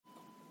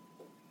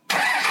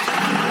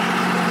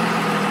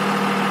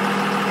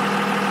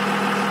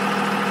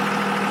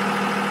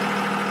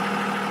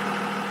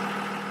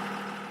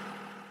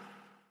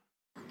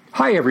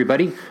Hi,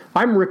 everybody.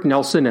 I'm Rick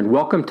Nelson, and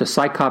welcome to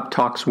SciCopp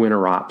Talks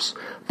Winter Ops,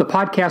 the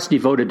podcast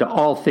devoted to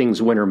all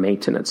things winter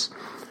maintenance.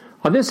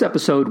 On this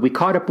episode, we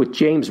caught up with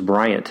James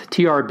Bryant,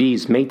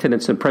 TRB's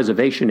Maintenance and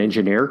Preservation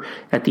Engineer,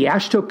 at the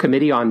AASHTO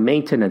Committee on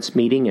Maintenance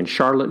meeting in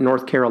Charlotte,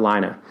 North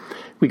Carolina.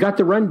 We got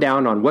the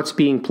rundown on what's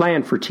being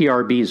planned for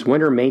TRB's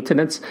winter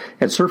maintenance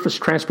and surface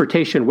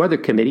transportation weather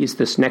committees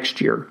this next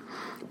year.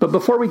 But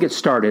before we get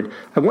started,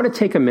 I want to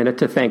take a minute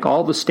to thank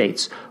all the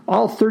states,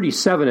 all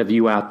 37 of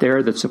you out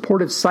there that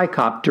supported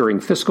SciCopp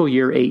during fiscal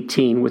year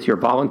 18 with your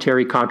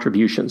voluntary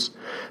contributions.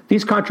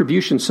 These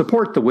contributions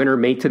support the Winter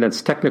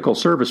Maintenance Technical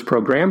Service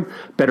Program,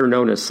 better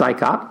known as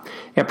SciCopp,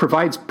 and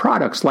provides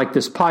products like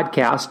this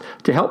podcast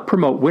to help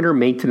promote winter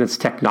maintenance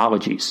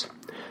technologies.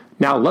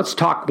 Now let's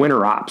talk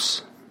winter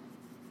ops.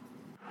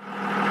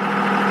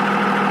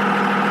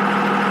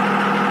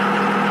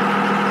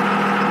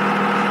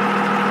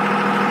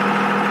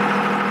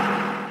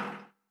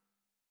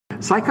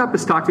 SciCopp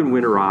is talking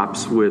winter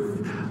ops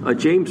with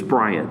James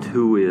Bryant,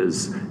 who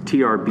is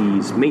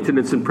TRB's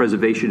Maintenance and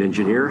Preservation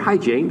Engineer. Hi,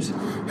 James.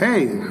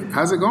 Hey,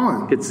 how's it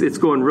going? It's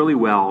going really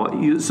well.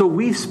 So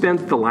we've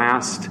spent the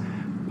last,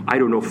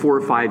 4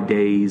 or 5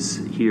 days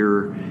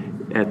here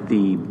at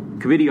the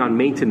Committee on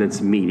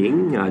Maintenance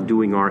meeting,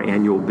 doing our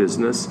annual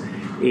business.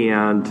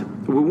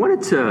 And we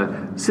wanted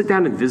to sit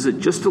down and visit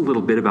just a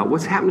little bit about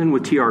what's happening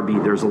with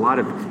TRB. There's a lot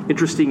of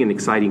interesting and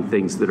exciting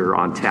things that are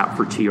on tap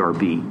for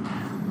TRB.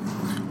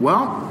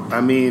 Well,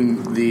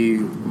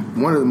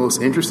 one of the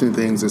most interesting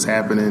things that's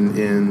happening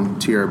in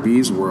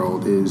TRB's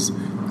world is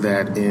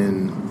that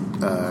in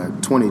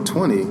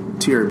 2020,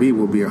 TRB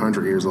will be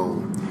 100 years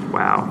old.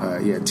 Wow.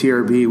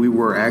 TRB, we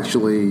were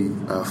actually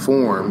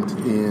formed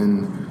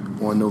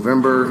on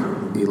November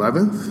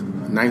 11th,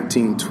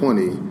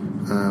 1920,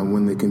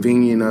 when the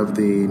convening of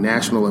the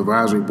National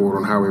Advisory Board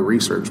on Highway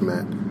Research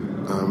met.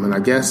 And I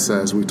guess,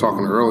 as we were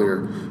talking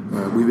earlier,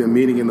 we've been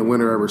meeting in the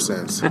winter ever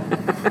since.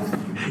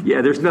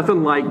 Yeah, there's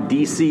nothing like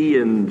D.C.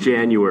 in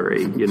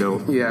January,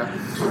 Yeah.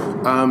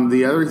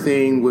 The other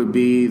thing would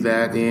be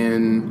that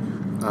in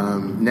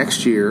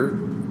next year,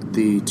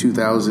 the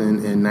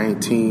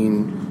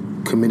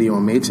 2019 Committee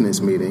on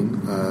Maintenance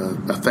meeting,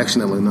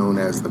 affectionately known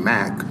as the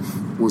MAC,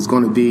 was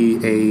going to be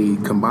a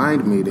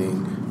combined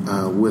meeting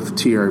with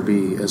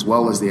TRB as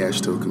well as the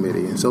AASHTO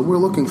Committee. And so we're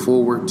looking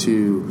forward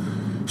to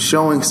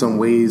showing some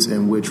ways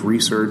in which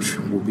research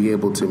will be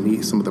able to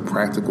meet some of the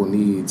practical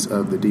needs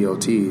of the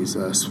DOTs,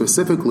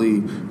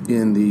 specifically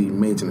in the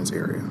maintenance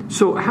area.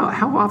 So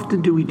how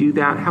often do we do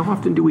that? How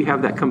often do we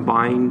have that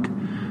combined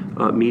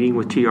meeting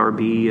with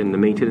TRB and the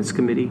Maintenance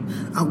Committee?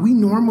 We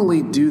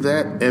normally do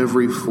that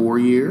every 4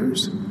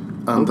 years.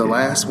 Okay. The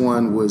last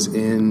one was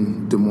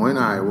in Des Moines,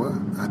 Iowa.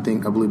 I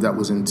believe that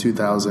was in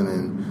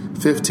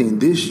 2015.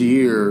 This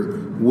year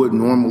would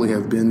normally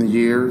have been the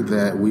year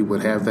that we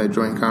would have that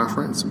joint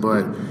conference,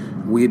 but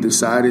we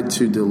decided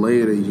to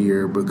delay it a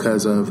year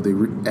because of the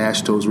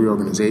AASHTO's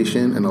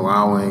reorganization and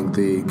allowing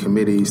the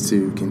committees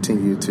to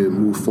continue to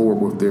move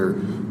forward with their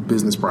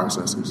business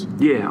processes.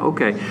 Yeah,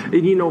 okay.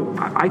 And,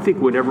 I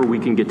think whenever we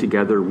can get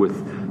together with,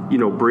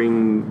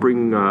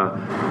 bring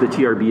the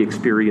TRB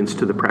experience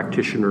to the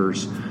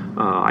practitioners,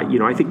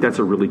 I think that's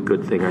a really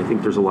good thing. I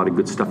think there's a lot of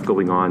good stuff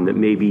going on that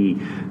maybe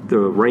the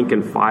rank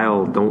and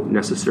file don't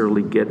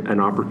necessarily get an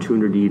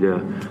opportunity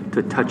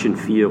to touch and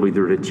feel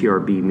either at a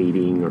TRB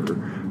meeting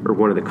or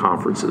one of the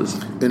conferences.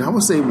 And I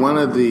would say one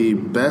of the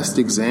best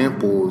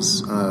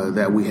examples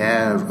that we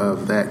have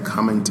of that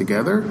coming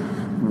together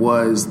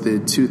was the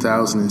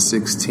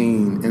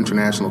 2016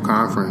 International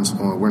Conference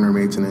on Winter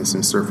Maintenance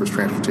and Surface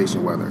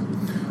Transportation Weather.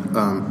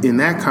 In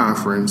that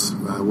conference,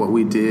 what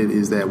we did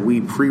is that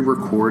we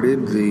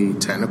pre-recorded the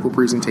technical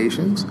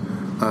presentations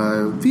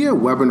via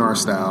webinar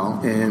style,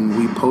 and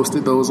we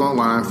posted those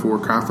online for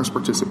conference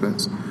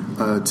participants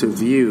to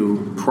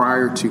view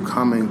prior to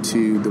coming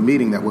to the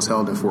meeting that was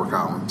held in Fort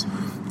Collins.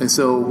 And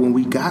so when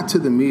we got to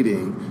the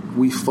meeting,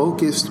 we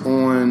focused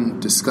on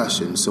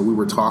discussion. So we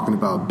were talking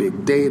about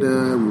big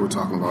data, we were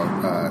talking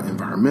about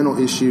environmental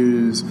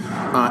issues,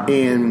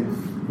 and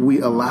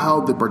we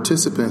allowed the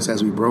participants,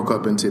 as we broke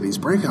up into these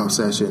breakout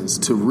sessions,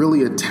 to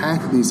really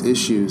attack these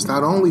issues,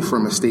 not only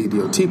from a state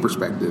DOT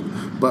perspective,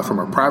 but from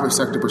a private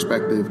sector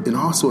perspective and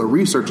also a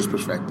researcher's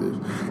perspective.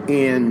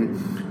 And,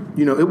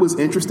 it was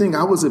interesting.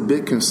 I was a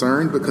bit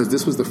concerned because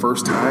this was the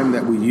first time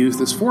that we used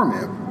this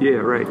format. Yeah,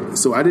 right.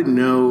 So I didn't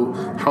know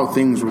how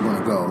things were going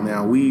to go.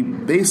 Now, we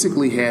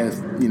basically had,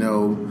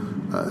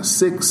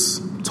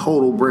 6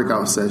 total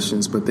breakout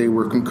sessions, but they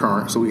were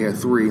concurrent. So we had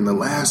 3, and the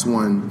last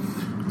one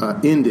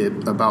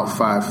ended about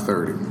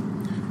 5:30.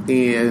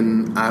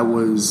 And I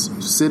was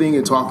sitting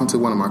and talking to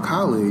one of my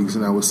colleagues,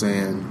 and I was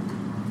saying,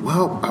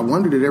 well, I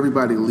wonder, did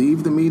everybody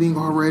leave the meeting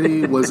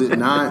already? Was it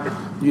not,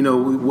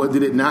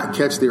 did it not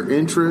catch their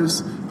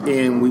interest?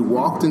 And we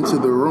walked into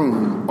the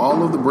room.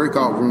 All of the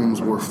breakout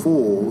rooms were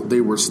full.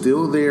 They were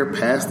still there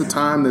past the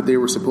time that they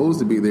were supposed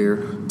to be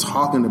there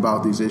talking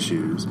about these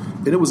issues.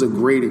 And it was a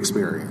great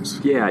experience.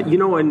 Yeah,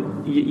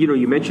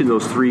 you mentioned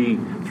those three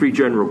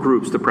general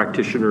groups, the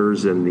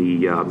practitioners and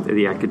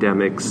the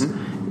academics.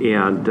 Mm-hmm.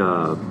 and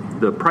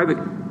the private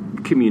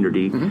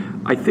community.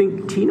 Mm-hmm. I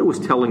think Tina was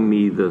telling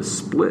me the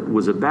split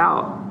was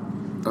about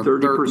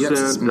 30%,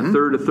 yes.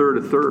 Mm-hmm.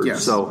 a third.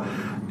 Yes. So,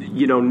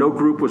 no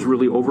group was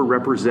really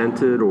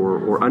overrepresented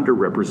or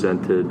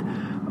underrepresented.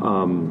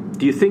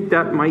 Do you think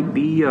that might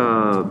be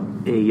a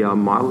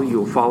model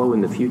you'll follow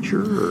in the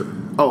future? Or?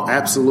 Oh,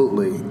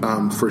 absolutely.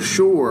 For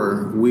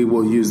sure, we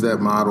will use that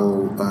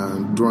model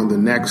during the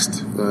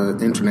next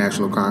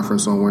International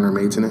Conference on Winter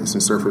Maintenance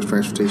and Surface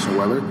Transportation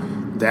Weather.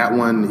 That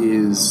one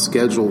is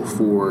scheduled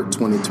for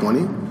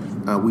 2020.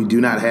 We do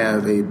not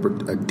have a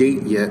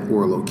date yet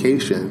or a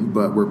location,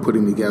 but we're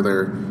putting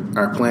together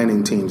our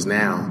planning teams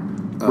now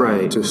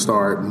to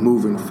start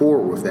moving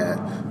forward with that.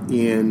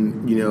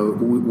 And,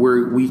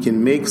 we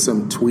can make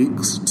some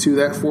tweaks to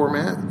that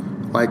format,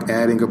 like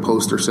adding a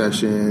poster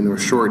session or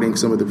shortening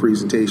some of the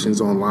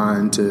presentations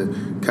online to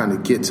kind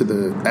of get to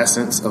the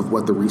essence of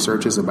what the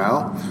research is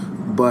about.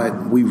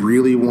 But we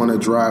really want to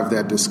drive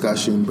that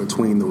discussion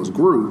between those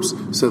groups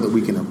so that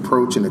we can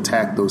approach and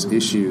attack those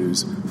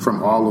issues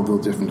from all of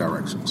those different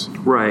directions.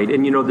 Right.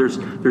 And,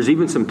 there's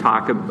even some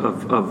talk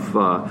of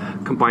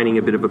combining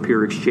a bit of a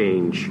peer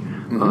exchange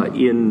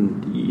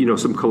in,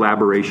 some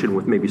collaboration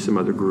with maybe some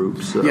other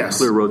groups. Yes.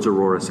 Clear Roads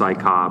Aurora,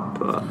 SICOP.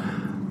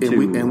 We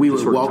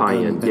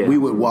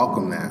would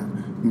welcome that,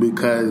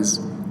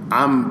 because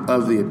I'm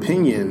of the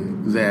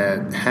opinion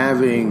that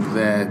having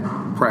that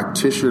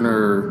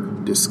practitioner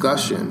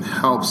discussion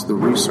helps the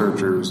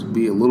researchers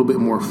be a little bit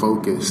more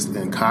focused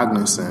and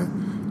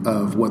cognizant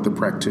of what the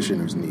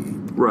practitioners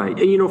need. Right.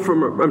 And,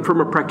 from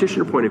a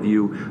practitioner point of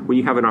view, when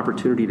you have an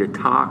opportunity to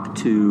talk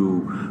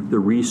to the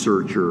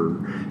researcher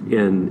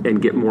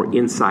and get more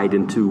insight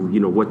into,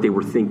 what they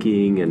were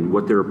thinking and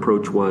what their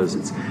approach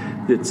was,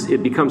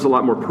 it becomes a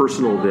lot more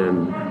personal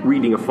than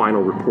reading a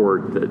final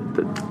report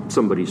that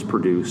somebody's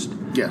produced.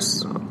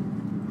 Yes.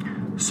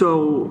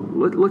 So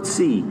let's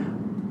see.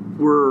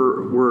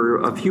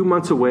 We're a few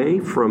months away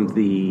from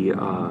the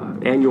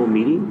annual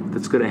meeting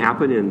that's going to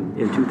happen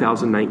in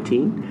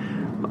 2019.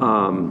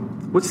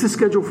 What's the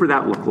schedule for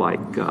that look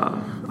like?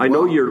 I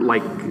know you're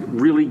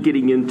really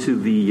getting into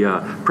the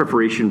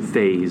preparation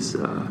phase.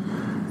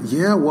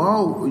 Yeah,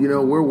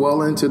 we're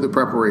well into the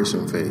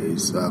preparation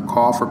phase.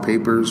 Call for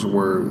papers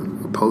were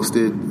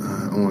posted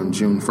on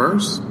June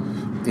 1st,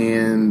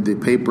 and the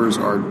papers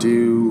are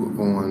due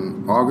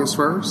on August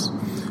 1st.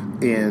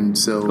 And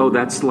so... Oh,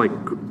 that's pretty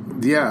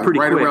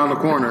right quick. Around the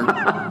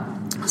corner.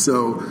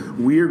 So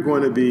we're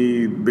going to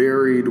be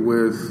buried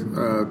with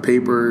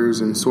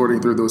papers and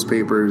sorting through those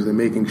papers and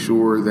making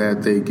sure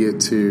that they get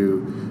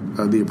to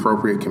the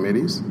appropriate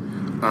committees.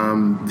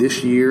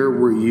 This year,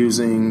 we're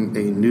using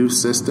a new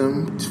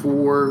system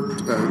for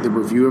the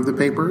review of the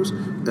papers,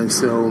 and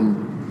so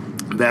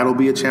that'll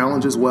be a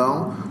challenge as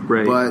well.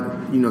 Right. But,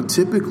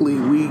 typically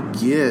we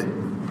get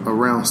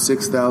around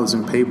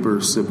 6,000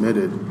 papers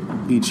submitted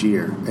each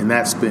year, and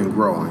that's been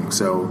growing.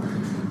 So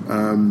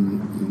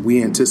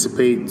we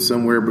anticipate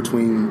somewhere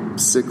between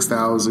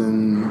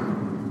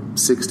 6,000,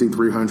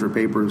 6,300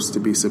 papers to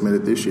be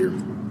submitted this year.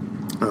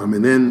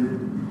 And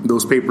then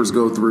those papers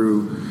go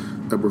through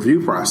a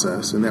review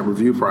process, and that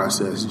review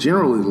process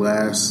generally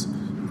lasts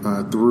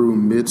through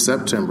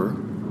mid-September.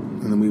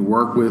 And then we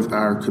work with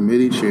our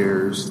committee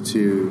chairs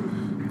to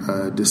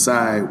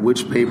decide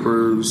which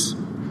papers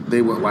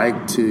they would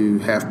like to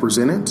have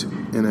presented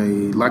in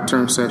a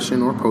lectern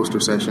session or poster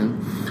session,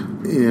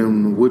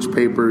 and which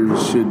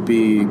papers should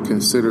be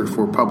considered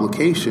for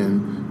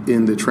publication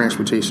in the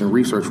Transportation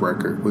Research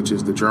Record, which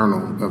is the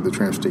journal of the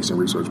Transportation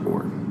Research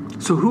Board.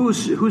 So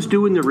who's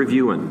doing the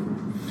reviewing?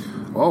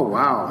 Oh,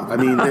 wow. I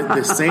mean,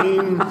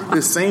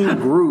 the same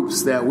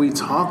groups that we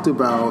talked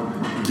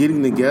about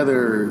getting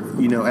together,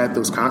 at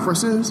those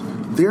conferences,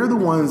 they're the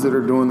ones that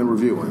are doing the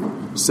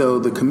reviewing. So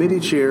the committee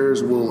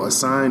chairs will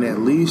assign at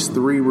least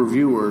 3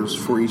 reviewers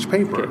for each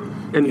paper.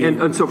 Okay.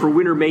 And so for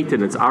winter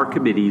maintenance, our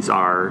committees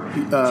are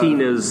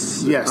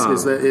Tina's... Yes,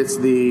 it's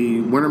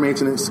the Winter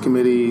Maintenance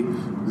Committee,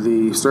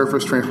 the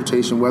Surface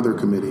Transportation Weather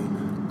Committee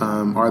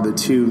are the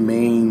 2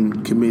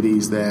 main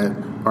committees that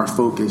are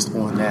focused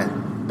on that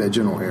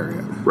general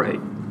area.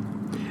 Right.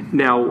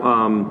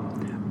 Now,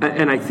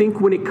 and I think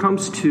when it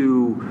comes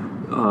to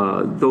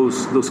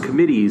those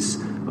committees,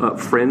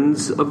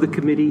 friends of the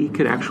committee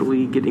can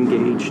actually get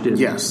engaged.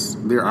 Yes,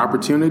 there are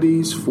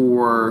opportunities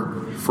for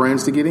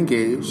friends to get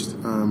engaged.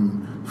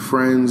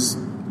 Friends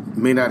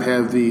may not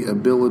have the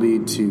ability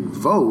to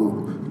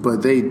vote,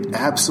 but they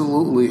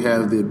absolutely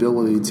have the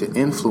ability to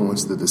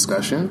influence the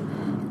discussion.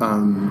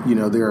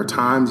 There are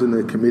times in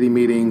the committee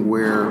meeting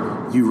where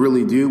you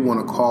really do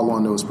want to call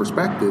on those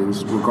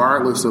perspectives,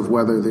 regardless of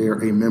whether they're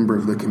a member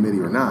of the committee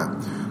or not.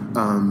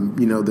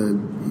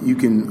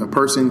 A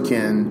person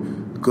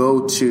can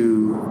go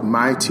to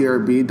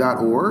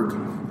mytrb.org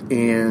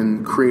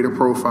and create a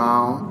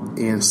profile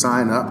and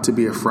sign up to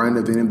be a friend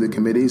of any of the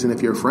committees. And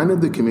if you're a friend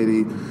of the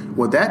committee,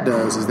 what that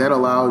does is that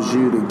allows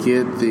you to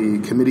get the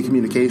committee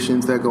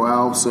communications that go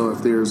out. So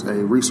if there's a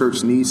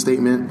research needs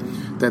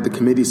statement that the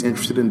committee is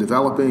interested in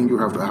developing, you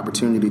have the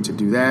opportunity to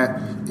do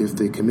that. If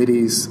the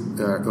committees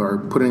are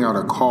putting out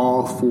a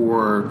call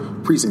for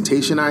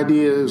presentation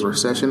ideas or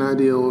session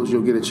ideas,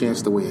 you'll get a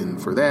chance to weigh in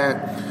for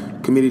that.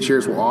 Committee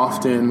chairs will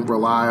often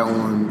rely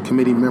on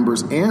committee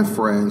members and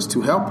friends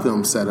to help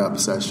them set up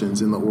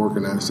sessions and the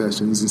organized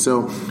sessions. And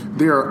so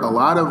there are a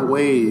lot of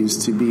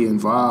ways to be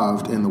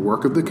involved in the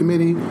work of the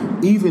committee,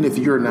 even if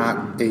you're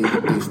not a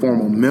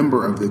formal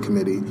member of the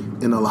committee.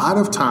 And a lot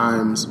of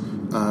times,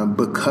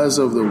 because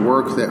of the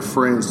work that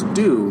friends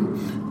do,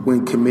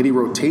 when committee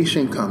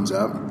rotation comes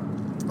up,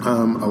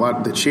 a lot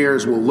of the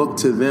chairs will look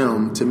to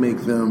them to make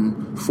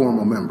them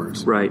formal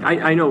members. Right.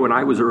 I know when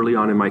I was early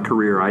on in my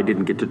career, I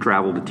didn't get to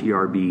travel to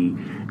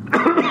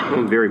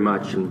TRB very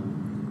much.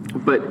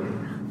 But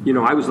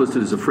I was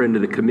listed as a friend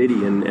of the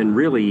committee. And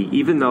really,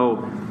 even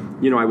though,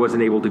 I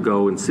wasn't able to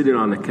go and sit in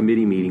on a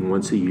committee meeting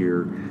once a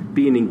year,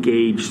 being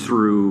engaged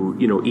through,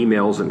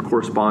 emails and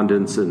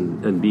correspondence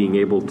and being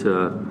able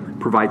to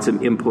provide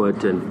some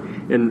input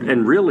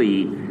and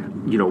really,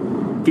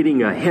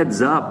 getting a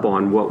heads up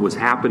on what was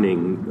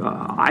happening,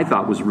 I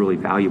thought was really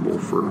valuable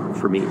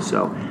for me.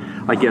 So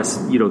I guess,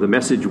 the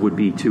message would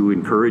be to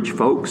encourage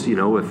folks,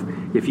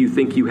 if you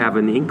think you have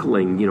an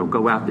inkling,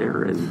 go out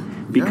there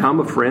and become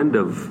a friend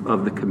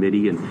of the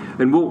committee.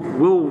 And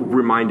we'll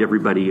remind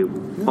everybody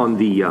on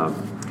the,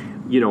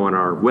 on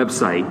our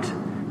website,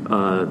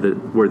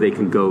 where they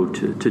can go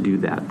to do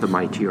that, the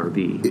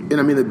MyTRB. And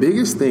I mean, the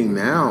biggest thing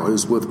now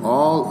is with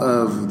all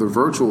of the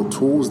virtual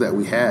tools that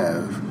we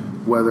have,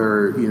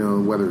 whether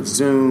it's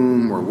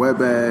Zoom or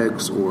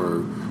WebEx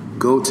or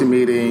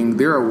GoToMeeting,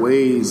 there are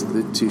ways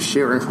to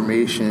share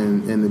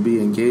information and to be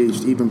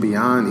engaged even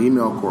beyond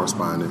email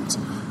correspondence.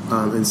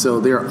 And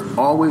so there are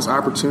always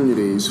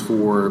opportunities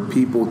for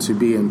people to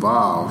be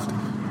involved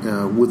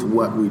with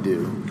what we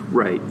do.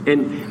 Right.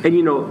 And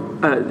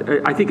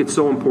I think it's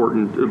so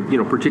important,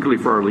 particularly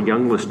for our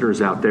young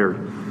listeners out there,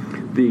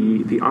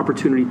 the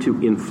opportunity to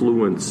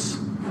influence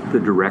the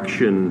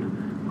direction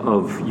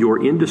of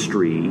your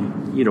industry,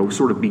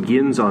 sort of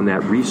begins on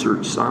that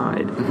research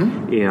side.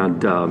 Mm-hmm.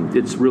 And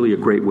it's really a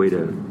great way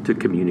to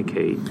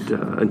communicate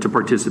and to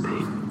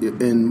participate.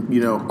 And,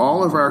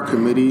 all of our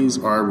committees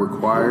are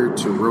required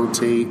to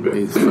rotate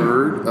a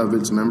third of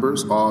its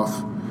members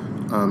off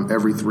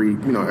every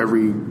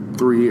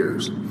 3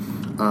 years.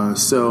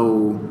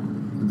 So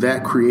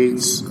that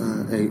creates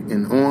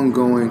an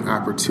ongoing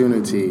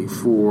opportunity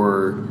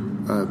for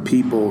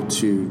people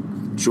to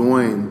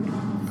join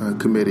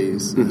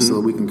committees, mm-hmm. so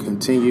that we can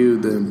continue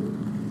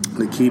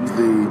to keep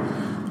the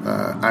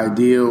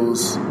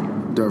ideals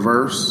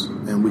diverse,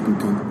 and we can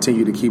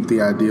continue to keep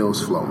the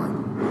ideals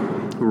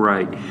flowing.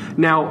 Right.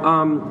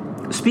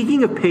 Now,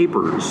 speaking of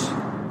papers,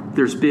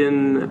 there's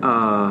been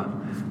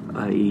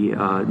a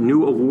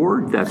new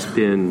award that's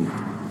been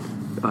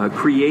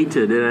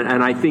created,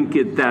 and I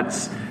think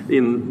that's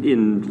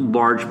in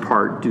large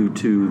part due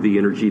to the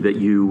energy that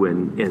you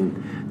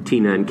and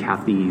Tina and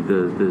Kathy,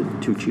 the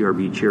two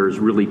TRB chairs,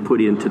 really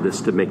put into this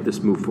to make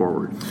this move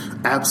forward.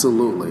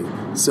 Absolutely.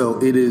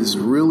 So it is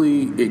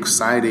really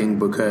exciting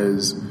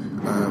because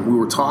we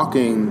were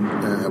talking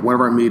at one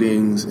of our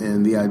meetings,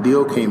 and the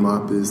ideal came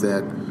up is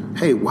that,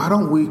 hey, why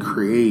don't we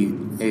create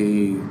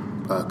a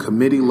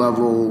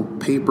committee-level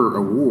paper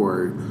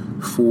award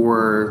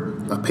for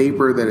a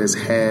paper that has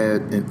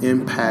had an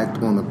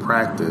impact on the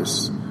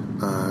practice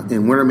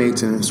in winter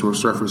maintenance or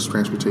surface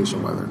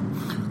transportation weather.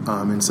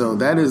 And so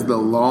that is the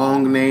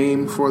long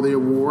name for the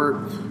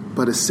award,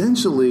 but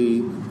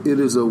essentially it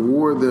is an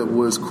award that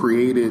was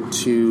created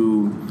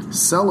to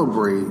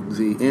celebrate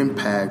the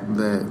impact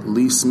that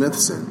Lee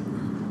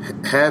Smithson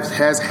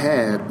has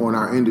had on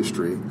our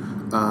industry.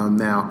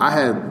 Now, I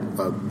had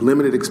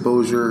limited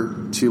exposure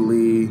to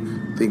Lee.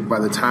 I think by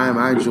the time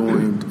I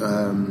joined,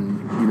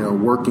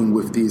 working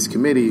with these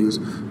committees,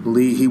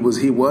 Lee, he was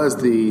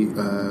the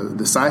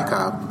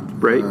SICOP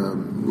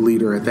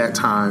leader at that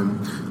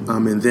time,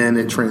 and then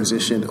it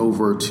transitioned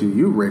over to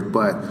you, Rick.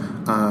 But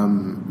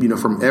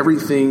from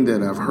everything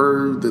that I've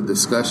heard, the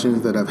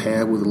discussions that I've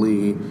had with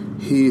Lee,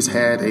 he's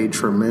had a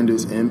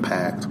tremendous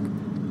impact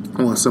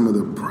on some of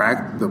the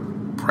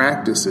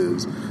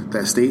practices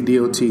that state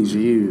DOTs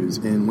use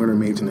in winter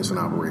maintenance and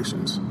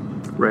operations.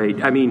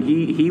 Right. I mean,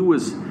 he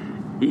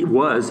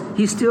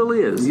still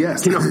is.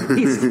 Yes.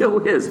 He still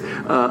is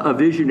a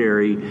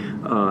visionary,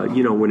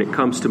 when it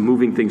comes to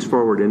moving things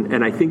forward.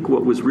 And I think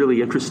what was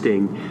really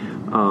interesting,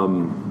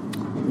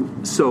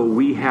 so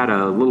we had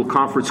a little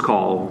conference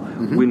call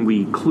mm-hmm. when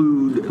we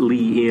clued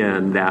Lee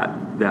in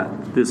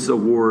that this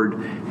award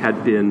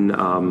had been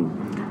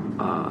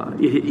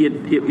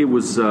it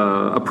was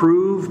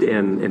approved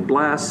and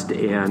blessed,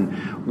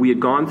 and we had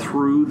gone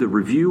through the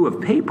review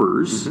of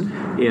papers,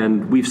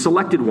 and we've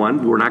selected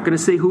one. We're not going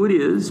to say who it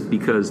is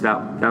because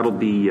that'll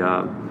be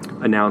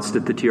announced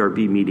at the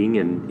TRB meeting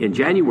in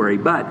January.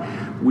 But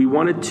we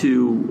wanted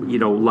to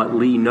let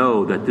Lee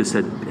know that this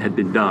had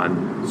been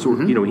done,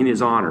 in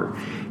his honor,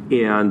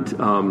 and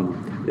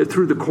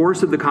through the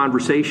course of the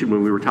conversation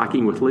when we were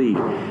talking with Lee,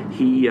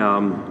 he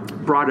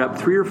brought up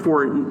 3 or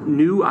 4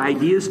 new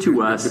ideas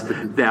to us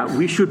that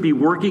we should be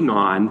working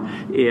on,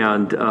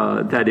 and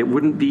that it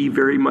wouldn't be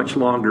very much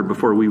longer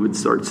before we would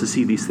start to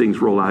see these things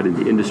roll out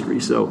into industry.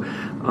 So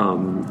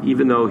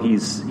even though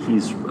he's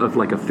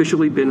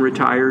officially been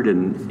retired,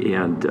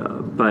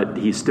 but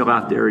he's still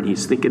out there and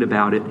he's thinking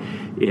about it,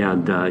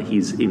 and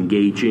he's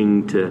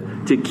engaging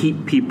to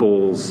keep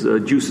people's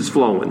juices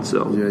flowing.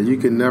 So yeah, you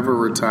can never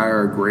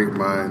retire a great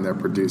mind that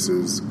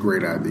produces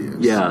great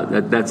ideas. Yeah,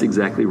 that's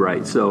exactly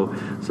right. So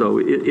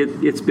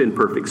it's been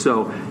perfect.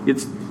 So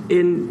it's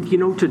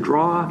to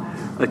draw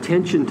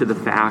attention to the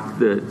fact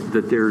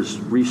that there's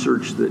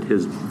research that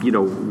has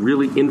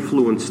really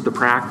influenced the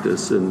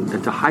practice, and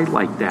to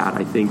highlight that,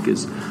 I think,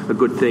 is a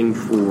good thing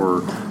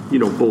for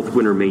both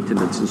winter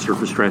maintenance and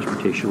surface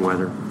transportation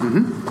weather.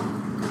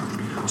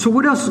 Mm-hmm. So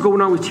what else is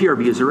going on with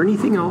TRB? Is there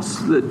anything else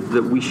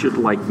that we should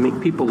make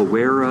people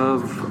aware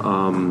of?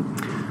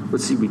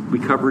 Let's see, we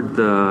covered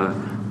the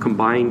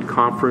combined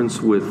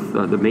conference with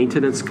the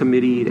maintenance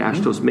committee, the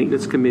AASHTO's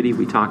maintenance committee.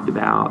 We talked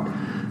about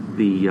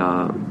the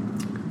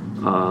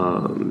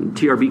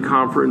TRB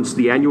conference,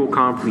 the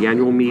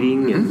annual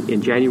meeting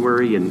in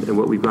January, and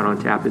what we've got on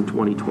tap in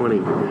 2020.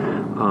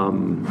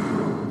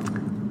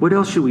 What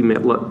else should we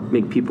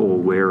make people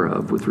aware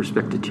of with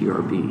respect to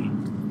TRB?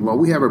 Well,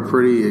 we have a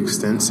pretty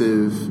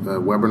extensive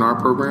webinar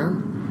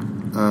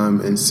program,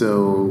 and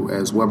so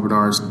as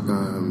webinars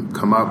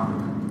come up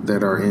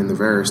that are in the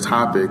various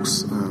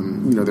topics,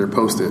 they're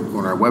posted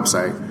on our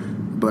website.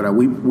 But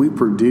we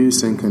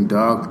produce and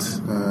conduct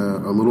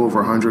a little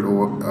over 100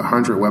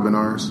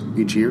 webinars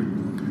each year.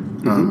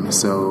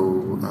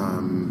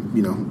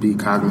 Be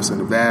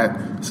cognizant of that.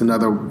 It's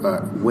another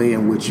way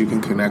in which you can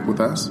connect with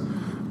us.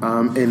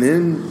 And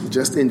then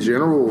just in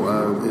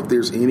general, if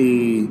there's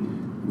any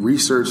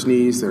research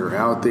needs that are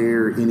out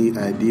there, any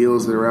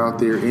ideals that are out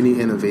there, any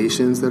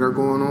innovations that are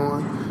going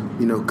on,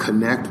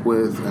 connect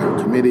with our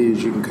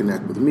committees. You can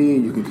connect with me.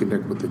 You can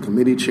connect with the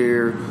committee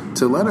chair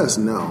to let us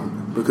know,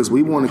 because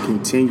we want to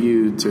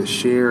continue to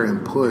share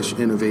and push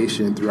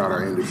innovation throughout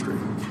our industry.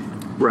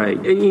 Right.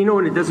 And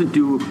and it doesn't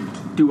do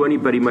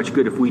anybody much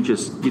good if we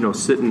just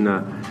sit in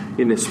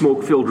a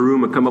smoke-filled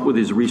room and come up with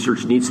these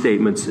research needs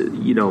statements.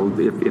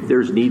 If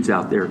there's needs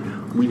out there,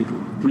 we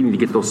need to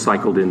get those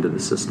cycled into the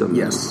system.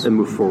 Yes. And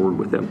move forward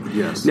with them.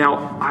 Yes.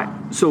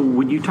 Now, so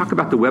when you talk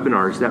about the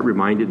webinars, that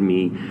reminded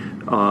me.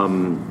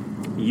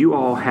 You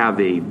all have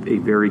a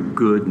very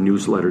good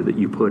newsletter that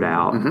you put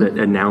out that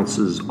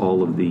announces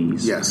all of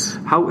these. Yes.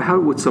 How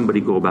would somebody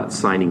go about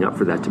signing up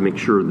for that to make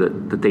sure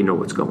that they know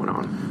what's going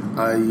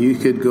on? You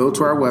could go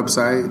to our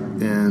website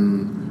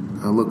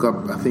and look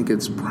up, I think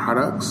it's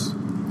products,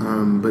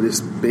 but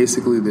it's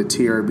basically the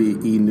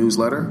TRB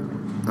e-newsletter.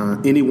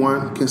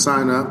 Anyone can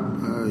sign up.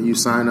 You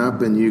sign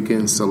up and you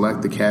can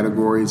select the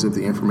categories of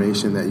the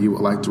information that you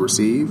would like to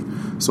receive.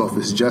 So if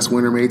it's just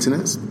winter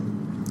maintenance,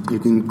 you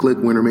can click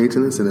winter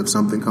maintenance, and if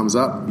something comes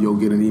up, you'll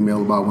get an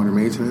email about winter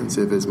maintenance.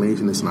 If it's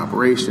maintenance and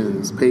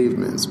operations,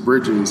 pavements,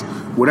 bridges,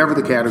 whatever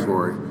the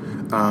category,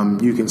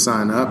 you can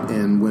sign up,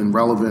 and when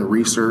relevant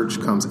research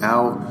comes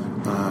out,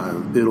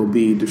 it'll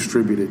be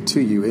distributed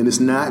to you. And it's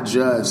not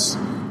just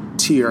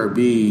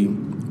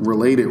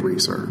TRB-related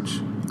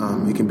research.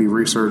 It can be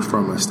research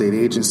from a state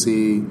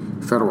agency,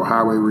 federal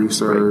highway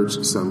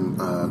research, some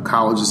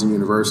colleges and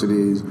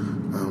universities.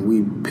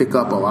 We pick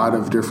up a lot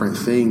of different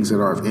things that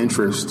are of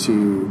interest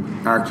to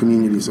our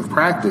communities of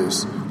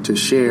practice to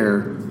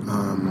share,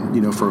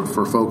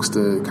 for folks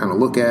to kind of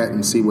look at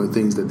and see what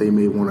things that they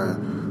may want to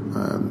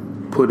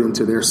put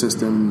into their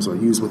systems or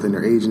use within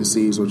their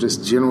agencies, or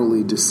just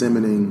generally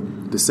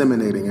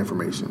disseminating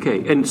information.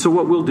 Okay, and so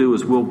what we'll do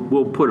is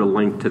we'll put a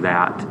link to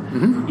that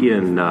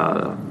in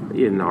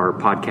our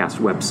podcast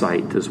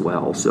website as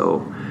well,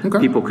 so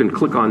people can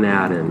click on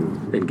that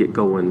and get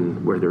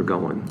going where they're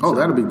going. Oh,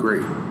 that'll be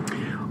great.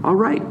 All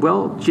right.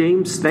 Well,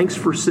 James, thanks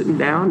for sitting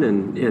down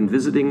and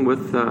visiting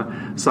with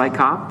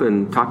SciCop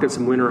and talking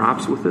some winter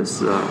ops with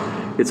us.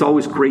 It's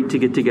always great to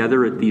get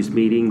together at these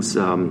meetings.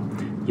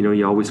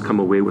 You always come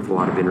away with a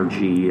lot of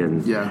energy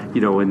and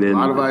and then a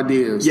lot of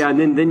ideas. Yeah,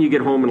 and then you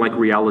get home and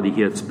reality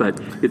hits.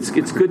 But it's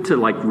good to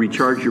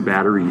recharge your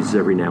batteries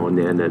every now and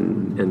then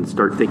and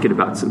start thinking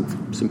about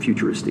some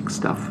futuristic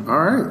stuff. All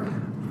right.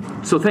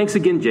 So thanks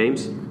again,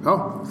 James.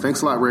 Oh,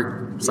 thanks a lot,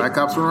 Rick.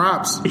 SciCops Winter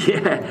Ops.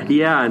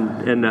 Yeah,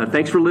 and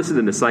thanks for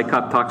listening to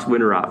SciCop Talks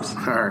Winter Ops.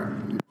 All right.